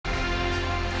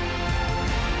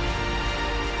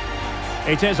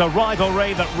It is a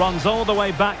rivalry that runs all the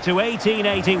way back to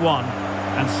 1881.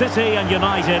 And City and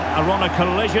United are on a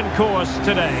collision course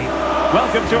today.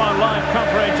 Welcome to our live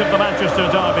coverage of the Manchester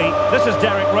derby. This is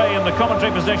Derek Ray in the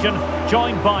commentary position,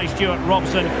 joined by Stuart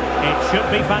Robson. It should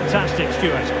be fantastic,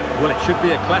 Stuart. Well, it should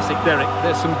be a classic, Derek.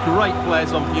 There's some great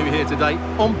players on view here today,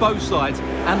 on both sides,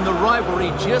 and the rivalry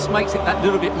just makes it that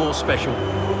little bit more special.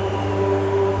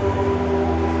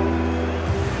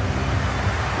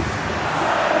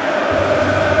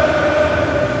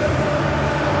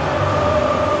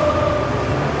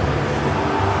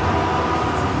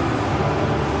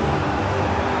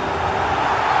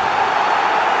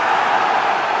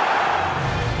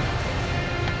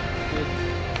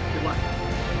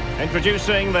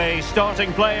 Introducing the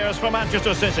starting players for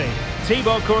Manchester City.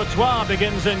 Thibaut Courtois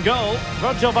begins in goal.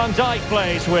 Virgil van Dijk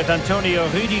plays with Antonio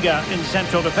Rudiger in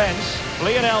central defence.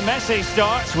 Lionel Messi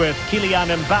starts with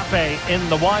Kylian Mbappe in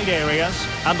the wide areas.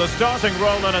 And the starting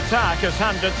role in attack is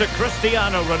handed to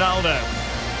Cristiano Ronaldo.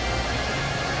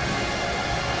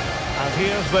 And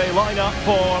here's the lineup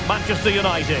for Manchester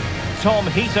United. Tom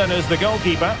Heaton is the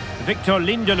goalkeeper. Victor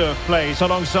Lindelof plays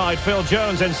alongside Phil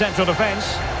Jones in central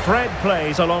defence. Fred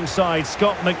plays alongside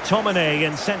Scott McTominay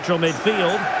in central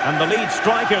midfield. And the lead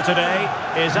striker today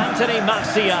is Anthony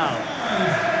Martial.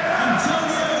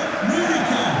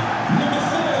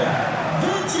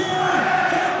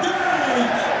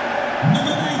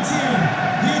 Number 19,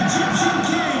 the Egyptian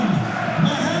King,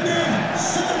 Mohamed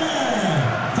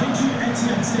Salah. Thank you,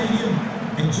 Etihad Stadium.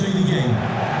 Enjoy the game.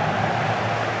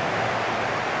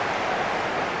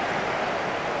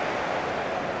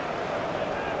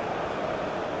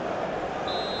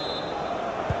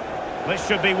 This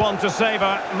should be one to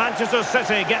savour. Manchester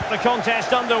City get the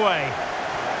contest underway.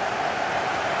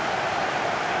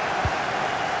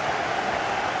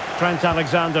 Trent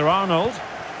Alexander-Arnold.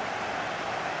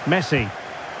 Messi.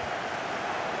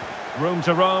 Room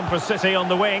to roam for City on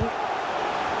the wing.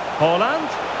 Haaland.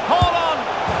 Haaland!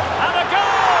 And a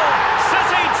goal!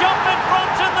 City jump in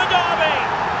front in the derby.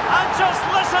 And just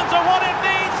listen to what it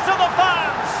means to the fans.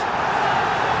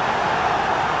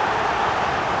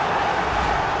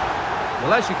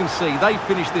 Well, as you can see, they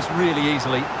finish this really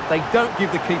easily. They don't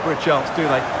give the keeper a chance, do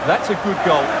they? That's a good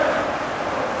goal.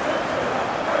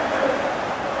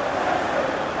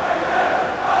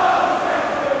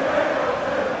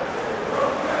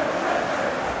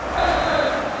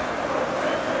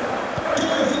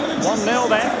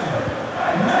 There.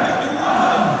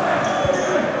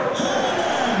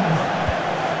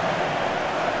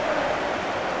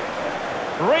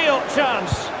 Real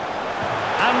chance.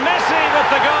 And Messi with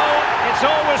the goal. It's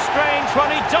always strange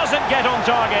when he doesn't get on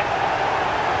target.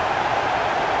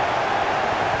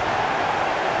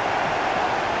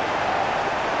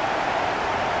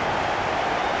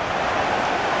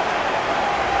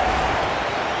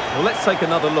 Well, let's take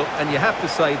another look, and you have to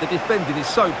say the defending is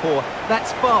so poor.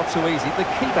 That's far too easy. The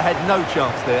keeper had no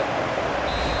chance there.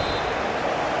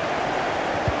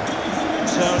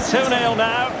 So 2-0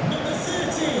 now. Number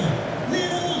 30,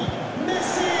 Lionel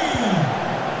Messi.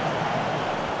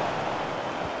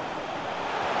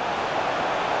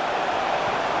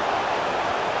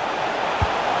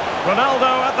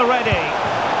 Ronaldo at the ready.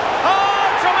 Oh,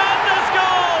 tremendous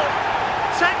goal!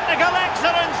 Technical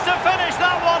excellence to finish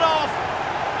that one off.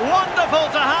 Wonderful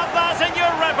to have that in your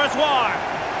repertoire.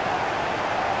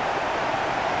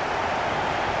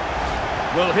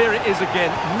 Well, here it is again.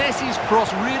 Messi's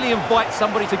cross really invites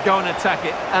somebody to go and attack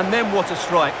it. And then what a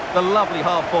strike. The lovely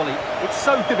half volley. It's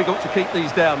so difficult to keep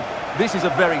these down. This is a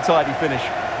very tidy finish.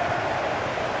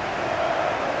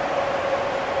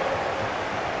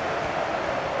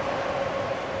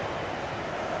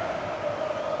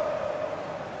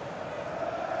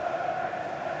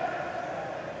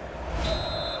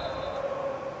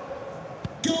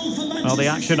 Well, the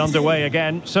action underway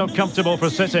again. So comfortable for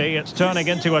City, it's turning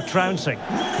into a trouncing.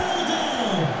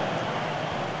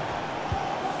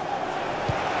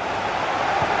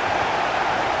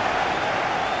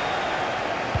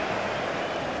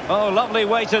 Oh, lovely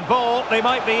weighted ball. They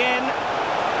might be in.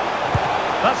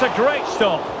 That's a great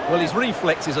stop. Well, his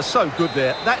reflexes are so good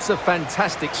there. That's a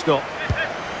fantastic stop.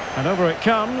 And over it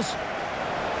comes.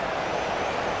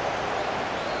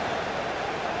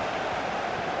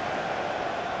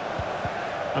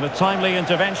 And a timely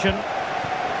intervention.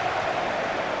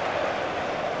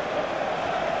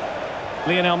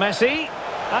 Lionel Messi.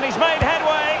 And he's made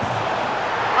headway.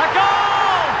 A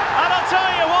goal! And I'll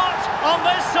tell you what, on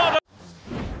this sort of...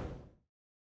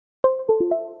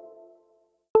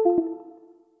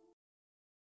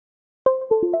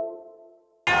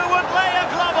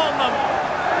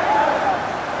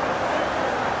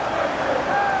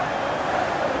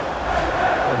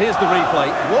 here's the replay.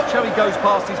 Watch how he goes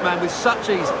past his man with such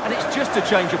ease, and it's just a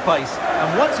change of pace.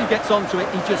 And once he gets onto it,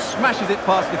 he just smashes it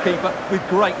past the keeper with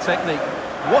great technique.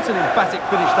 What an emphatic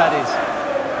finish that is.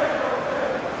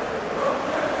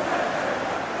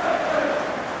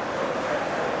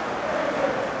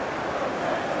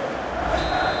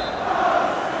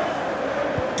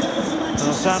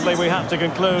 Well, sadly, we have to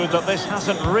conclude that this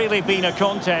hasn't really been a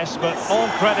contest, but all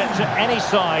credit to any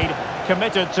side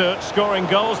committed to scoring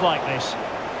goals like this.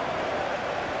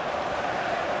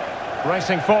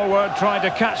 Racing forward, trying to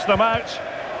catch them out.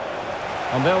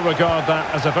 And they'll regard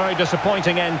that as a very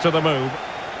disappointing end to the move.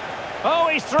 Oh,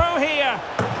 he's through here.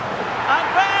 And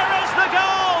there is the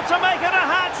goal to make it a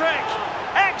hat-trick.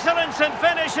 Excellence in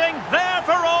finishing, there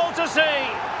for all to see.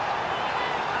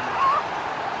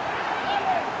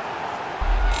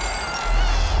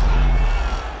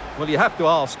 Well, you have to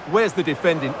ask, where's the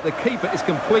defending? The keeper is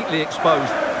completely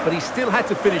exposed, but he still had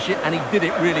to finish it, and he did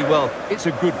it really well. It's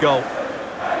a good goal.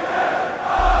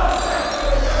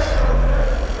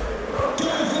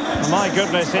 My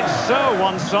goodness, it's so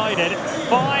one-sided.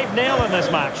 5-0 in this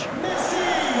match.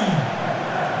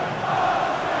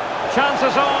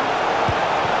 Chances on.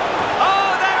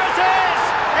 Oh, there it is!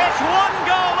 It's one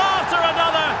goal after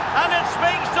another, and it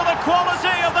speaks to the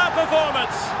quality of that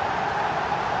performance.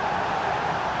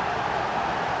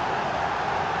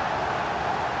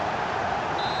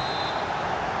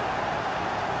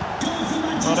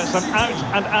 Well, it's an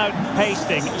out-and-out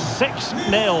pasting.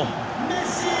 6-0.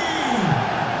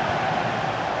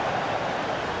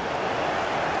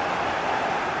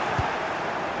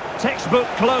 Textbook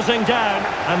closing down,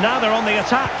 and now they're on the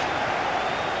attack.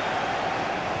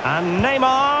 And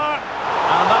Neymar.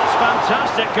 And that's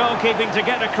fantastic goalkeeping to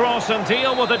get across and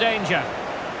deal with the danger.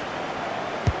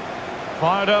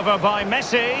 Fired over by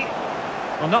Messi.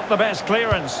 Well, not the best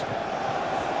clearance.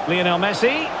 Lionel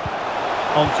Messi.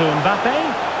 On to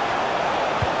Mbappe.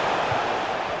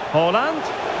 Holland.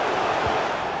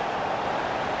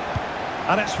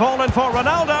 And it's fallen for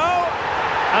Ronaldo.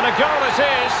 And a goal it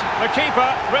is. The keeper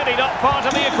really not part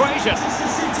of the equation.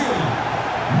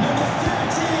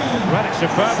 Read it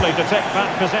superbly to take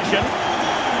back possession.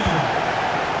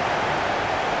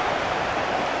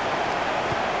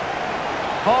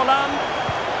 Holland.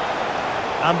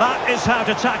 And that is how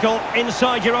to tackle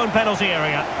inside your own penalty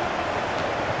area.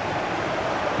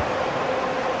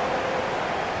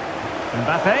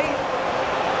 Mbappe.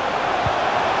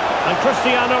 And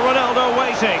Cristiano Ronaldo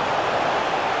waiting.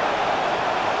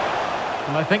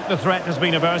 And I think the threat has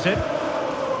been averted.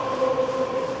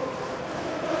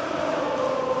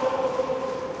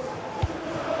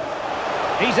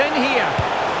 He's in here.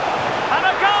 And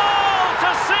a goal to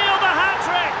seal the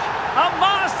hat-trick. A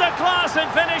masterclass in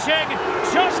finishing.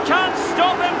 Just can't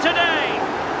stop him today.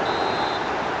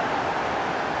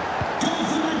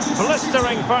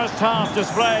 Blistering first half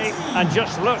display, and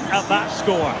just look at that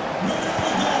score.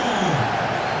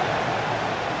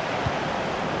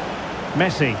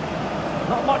 Messi.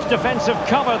 Not much defensive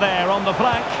cover there on the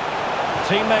flank.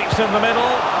 Teammates in the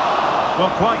middle. Well,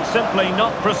 quite simply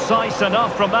not precise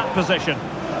enough from that position.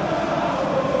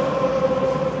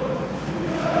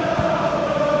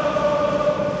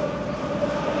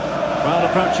 Well,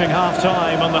 approaching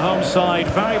half-time on the home side.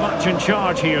 Very much in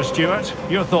charge here, Stuart.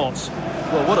 Your thoughts?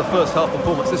 Well, what a first-half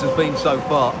performance this has been so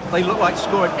far. They look like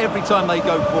scoring every time they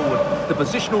go forward. The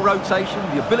positional rotation,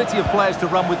 the ability of players to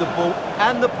run with the ball,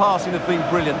 and the passing have been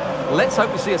brilliant. Let's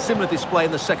hope we see a similar display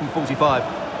in the second 45.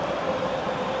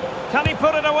 Can he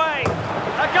put it away?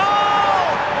 A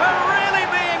goal! We're really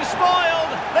being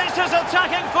spoiled. This is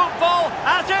attacking football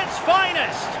at its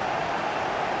finest.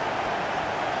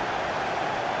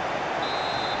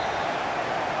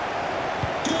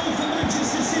 Goal for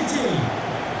Manchester City.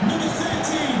 Number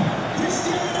 13,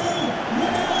 Cristiano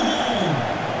Ronaldo.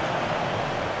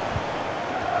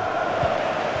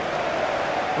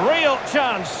 Real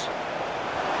chance.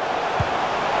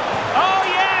 Oh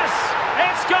yes!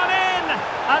 It's gone in!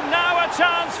 And now a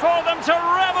chance for them to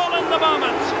revel in the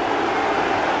moment.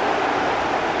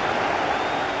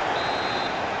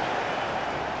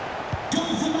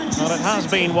 Well, it has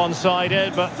been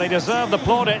one-sided, but they deserve the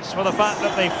plaudits for the fact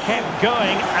that they've kept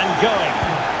going and going.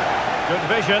 Good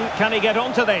vision. Can he get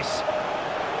onto this?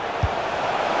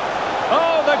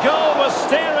 Oh, the goal was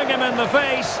staring him in the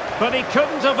face, but he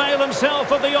couldn't avail himself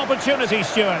of the opportunity,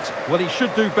 Stuart. Well, he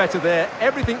should do better there.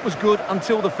 Everything was good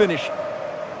until the finish.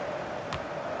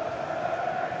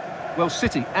 Well,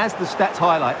 City, as the stats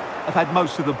highlight, have had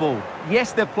most of the ball.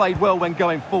 Yes, they've played well when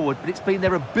going forward, but it's been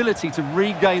their ability to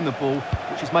regain the ball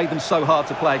which has made them so hard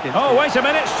to play against. Oh, wait a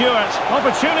minute, Stuart.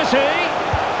 Opportunity.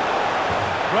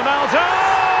 Ronaldo!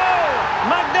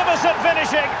 Magnificent! Magnificent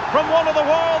finishing from one of the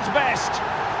world's best.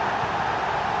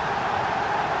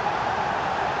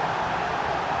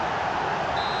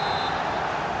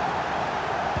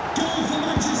 Goal for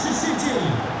Manchester City.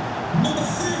 Number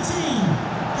 13,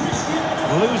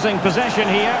 Cristiano. Losing possession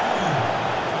here.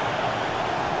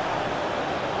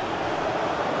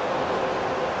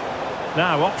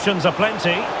 Now options are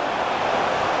plenty.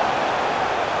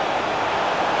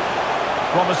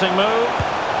 Promising move.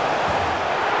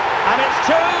 And it's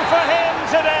two for him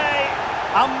today.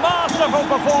 A masterful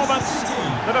performance.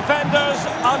 The defenders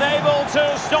unable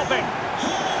to stop him.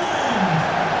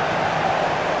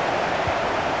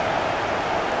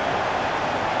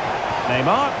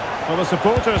 Neymar. Well, the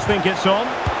supporters think it's on.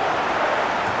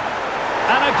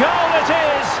 And a goal it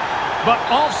is. But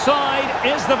offside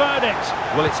is the verdict.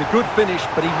 Well, it's a good finish,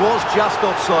 but he was just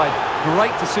offside.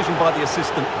 Great decision by the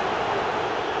assistant.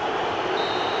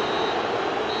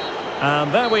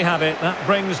 And there we have it. That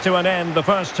brings to an end the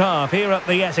first half here at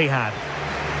the Etihad.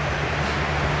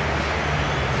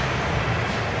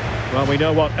 Well, we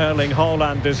know what Erling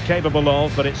Haaland is capable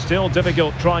of, but it's still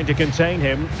difficult trying to contain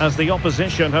him, as the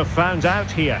opposition have found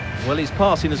out here. Well, his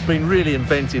passing has been really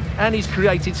inventive, and he's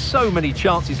created so many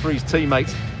chances for his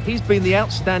teammates. He's been the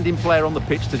outstanding player on the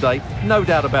pitch today, no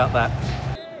doubt about that.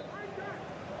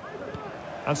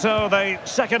 And so the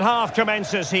second half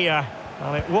commences here.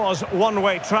 Well, it was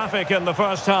one-way traffic in the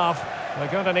first half. They're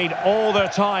going to need all their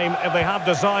time if they have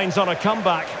designs on a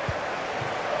comeback.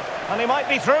 And he might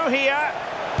be through here.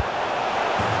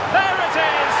 There it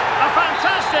is! A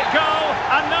fantastic goal,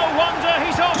 and no wonder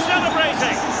he's off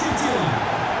celebrating. City.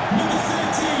 Number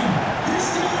 13,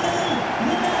 Cristiano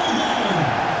Ronaldo.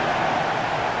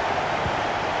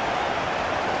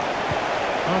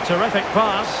 A terrific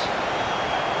pass.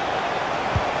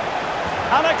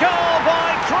 And a goal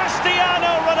by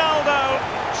Cristiano Ronaldo.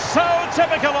 So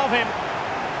typical of him.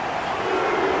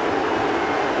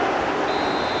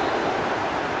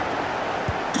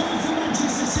 Goal for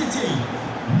Manchester City.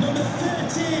 Number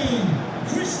 13,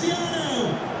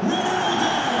 Cristiano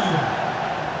Ronaldo.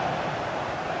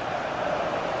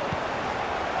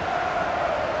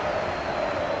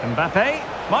 Mbappe,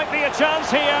 might be a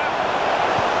chance here.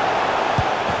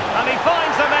 And he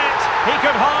finds the net. He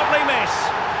could hardly miss.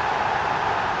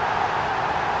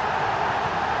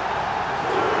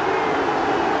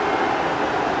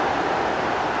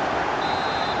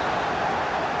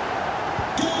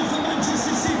 Goal for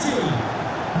Manchester City.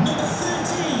 Number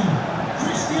 13,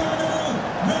 Cristiano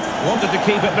Ronaldo. Wanted to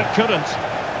keep it but couldn't.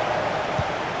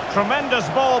 Tremendous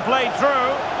ball played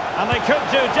through, and they could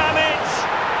do damage.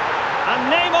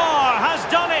 And Neymar has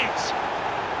done it.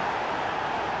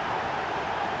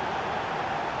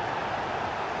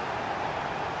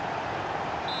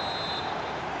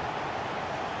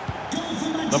 Goal for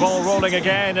Manchester The ball rolling City.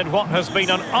 again in what has been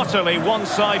an utterly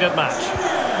one-sided match.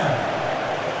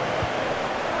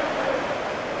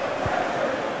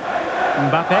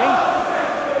 Mbappe.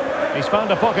 He's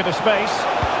found a pocket of space.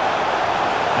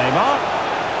 Neymar.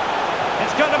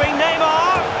 It's going to be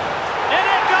Neymar. In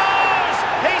it goes!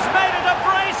 He's made it a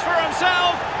brace for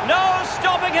himself. No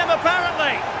stopping him,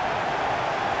 apparently.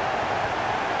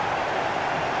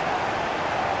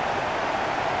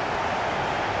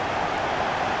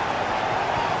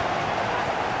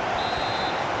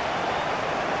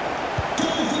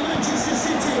 Goal for Manchester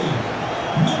City.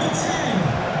 Number 10,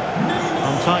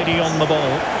 Neymar. Untidy on the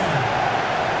ball.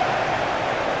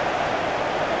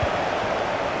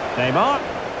 Neymar.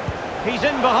 He's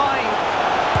in behind.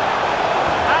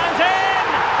 And in!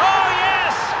 Oh,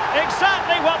 yes!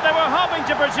 Exactly what they were hoping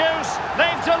to produce.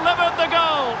 They've delivered the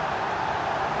goal.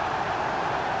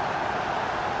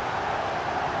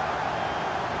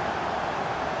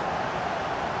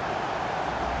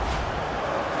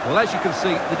 Well, as you can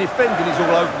see, the defending is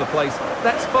all over the place.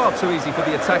 That's far too easy for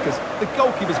the attackers. The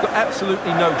goalkeeper's got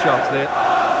absolutely no chance there.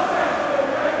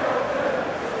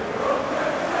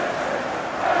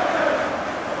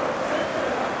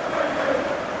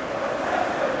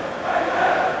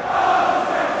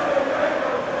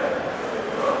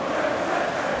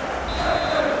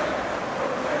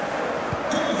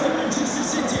 Goal for Manchester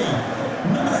City.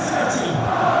 Number 30,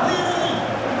 Lionel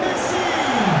Messi.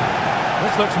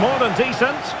 This looks more than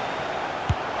decent.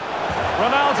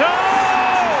 Ronaldo!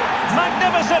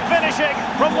 Magnificent finishing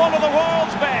from one of the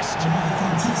world's best. Another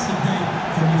fantastic day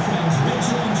from your friends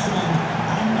Rachel Armstrong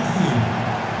and Matthew.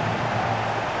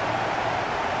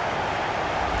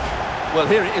 Well,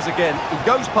 here it is again. He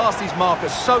goes past his marker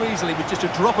so easily with just a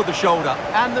drop of the shoulder,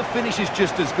 and the finish is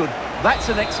just as good. That's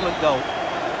an excellent goal.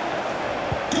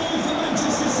 Goal for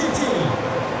Manchester City.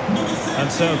 Number 13.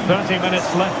 And so 30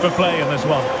 minutes left for play in this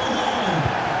one.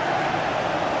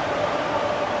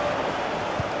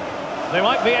 They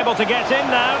might be able to get in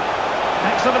now.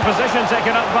 Excellent position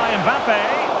taken up by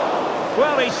Mbappe.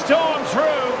 Well, he stormed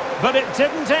through, but it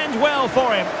didn't end well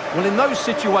for him. Well, in those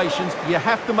situations, you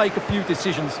have to make a few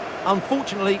decisions.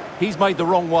 Unfortunately, he's made the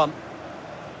wrong one.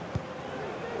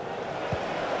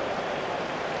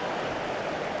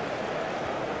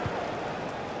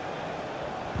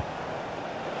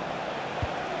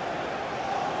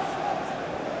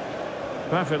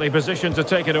 Perfectly positioned to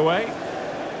take it away.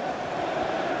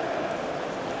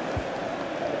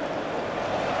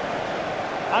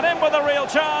 And in with a real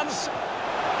chance.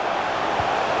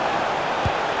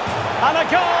 And a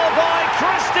goal by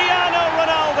Cristiano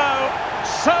Ronaldo.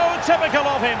 So typical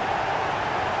of him.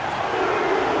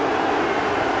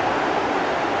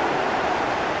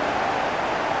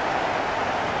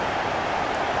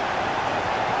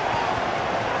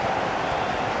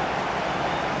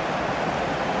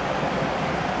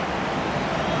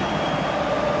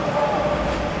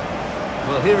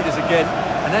 Well, here it is again,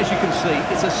 and as you can see,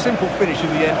 it's a simple finish in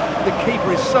the end. The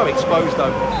keeper is so exposed,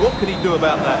 though. What can he do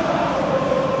about that?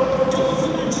 Goal for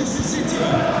Manchester City.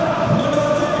 Number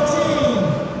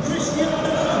 13, Cristiano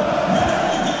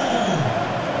Ronaldo.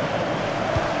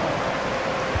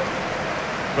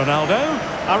 Ronaldo,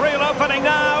 a real opening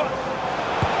now.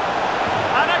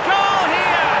 And a goal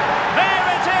here. There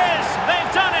it is.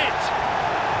 They've done it.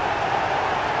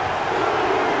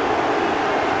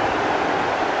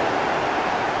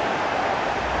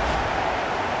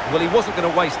 Well, he wasn't going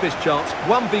to waste this chance.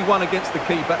 1v1 against the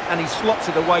keeper, and he slots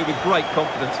it away with great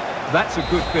confidence. That's a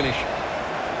good finish.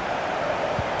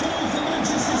 Goal for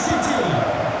Manchester City.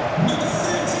 Number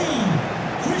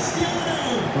 13,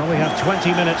 Cristiano. Well, we have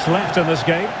 20 minutes left in this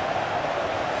game.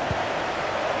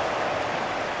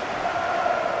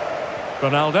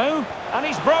 Ronaldo, and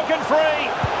he's broken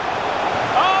free.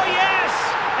 Oh, yes!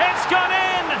 It's gone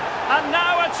in! And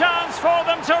now a chance for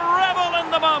them to revel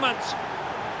in the moment.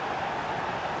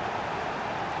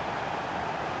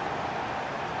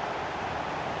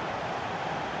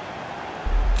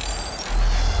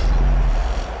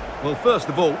 Well, first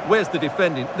of all, where's the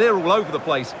defending? They're all over the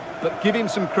place. But give him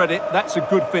some credit. That's a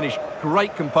good finish.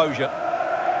 Great composure.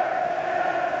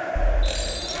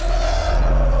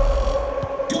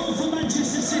 Goal for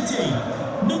Manchester City.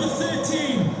 Number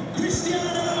 13, Cristiano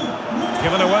Ronaldo.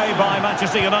 Given away by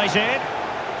Manchester United.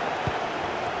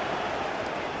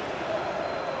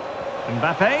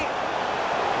 Mbappe.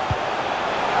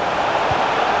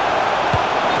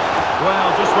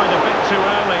 Well, just went a bit too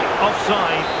early.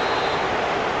 Offside.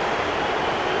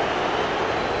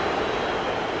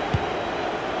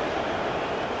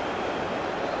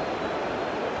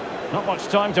 Not much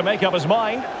time to make up his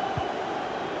mind.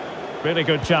 Really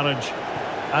good challenge.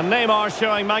 And Neymar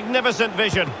showing magnificent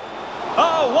vision.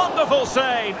 Oh, wonderful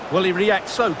save. Well, he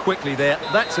reacts so quickly there.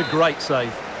 That's a great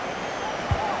save.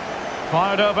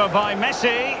 Fired over by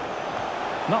Messi.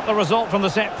 Not the result from the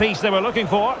set piece they were looking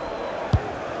for.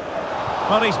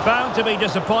 Well, he's bound to be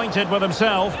disappointed with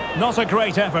himself. Not a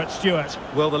great effort, Stuart.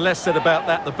 Well, the less said about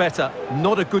that, the better.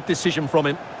 Not a good decision from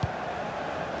him.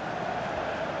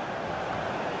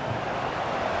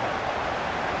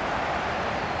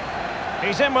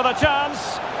 He's in with a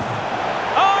chance.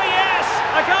 Oh, yes!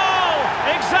 A goal!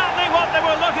 Exactly what they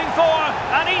were looking for,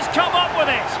 and he's come up with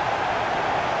it.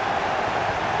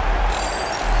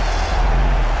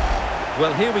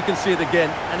 Well, here we can see it again,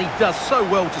 and he does so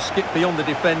well to skip beyond the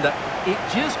defender. It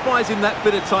just buys him that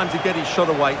bit of time to get his shot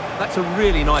away. That's a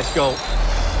really nice goal.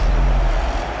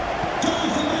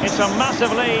 It's a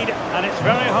massive lead, and it's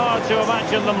very hard to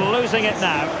imagine them losing it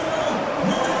now.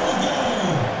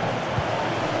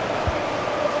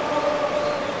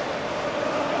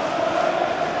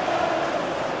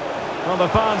 Well,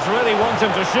 the fans really want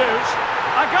him to shoot.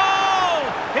 A goal!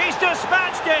 He's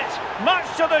dispatched it, much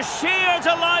to the sheer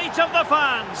delight of the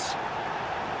fans.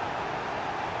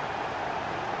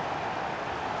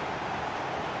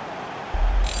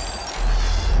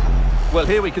 Well,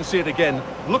 here we can see it again.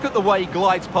 Look at the way he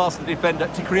glides past the defender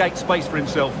to create space for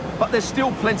himself. But there's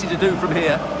still plenty to do from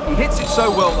here. He hits it so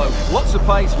well, though. Lots of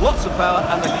pace, lots of power,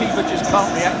 and the keeper just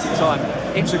can't react in time.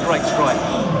 It's a great strike.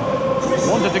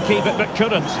 Wanted to keep it, but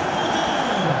couldn't.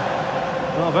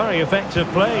 Well, very effective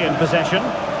play in possession.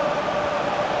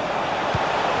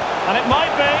 And it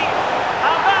might be.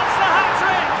 And that's the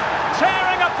hat-trick!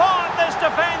 Tearing apart this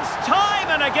defence time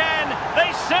and again.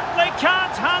 They simply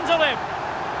can't handle him.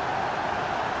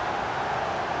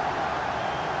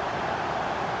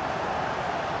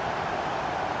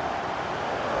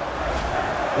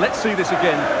 Let's see this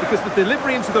again, because the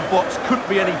delivery into the box couldn't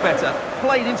be any better.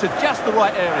 Played into just the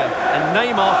right area, and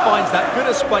Neymar finds that bit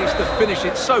of space to finish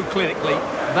it so clinically.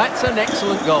 That's an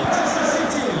excellent goal.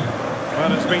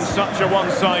 Well, it's been such a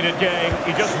one-sided game.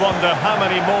 You just wonder how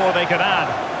many more they could add.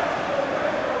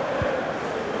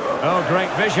 Oh,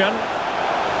 great vision.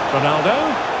 Ronaldo.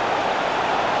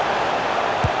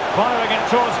 Firing it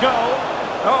towards goal.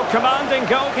 Oh, commanding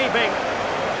goalkeeping.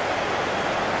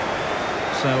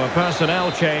 So a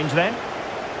personnel change then.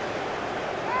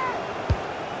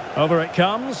 Over it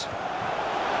comes.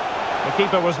 The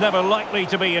keeper was never likely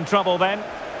to be in trouble then.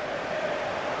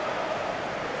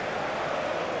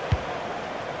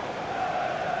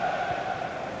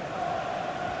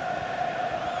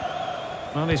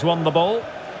 Well, he's won the ball.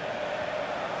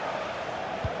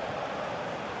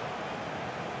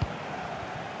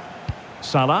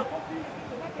 Salah.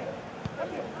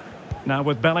 Now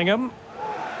with Bellingham.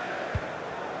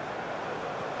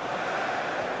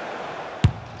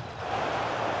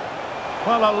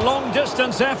 Well, a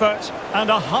long-distance effort and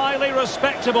a highly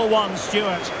respectable one,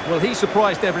 Stuart. Well, he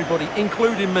surprised everybody,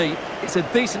 including me. It's a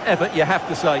decent effort, you have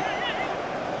to say.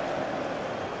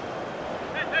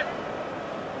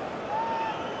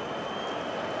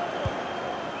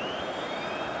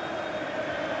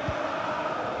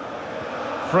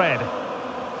 Fred.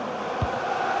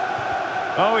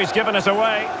 Oh, he's given us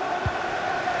away.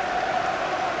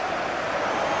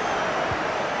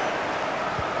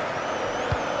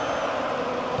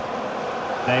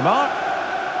 Neymar.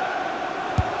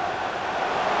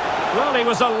 Well, he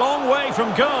was a long way from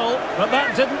goal, but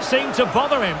that didn't seem to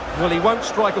bother him. Well, he won't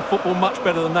strike a football much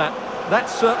better than that. That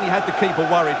certainly had the keeper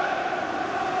worried.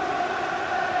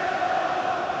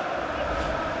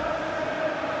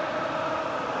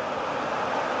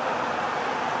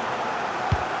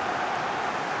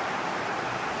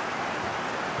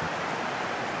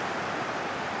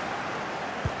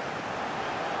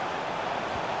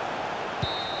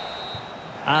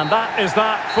 And that is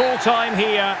that, full-time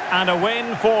here and a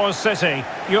win for City.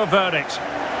 Your verdict?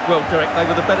 Well, Derek, they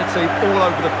were the better team all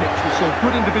over the pitch. We saw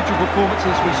good individual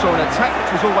performances, we saw an attack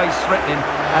which was always threatening,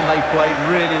 and they played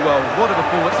really well. What a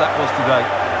performance that was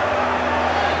today.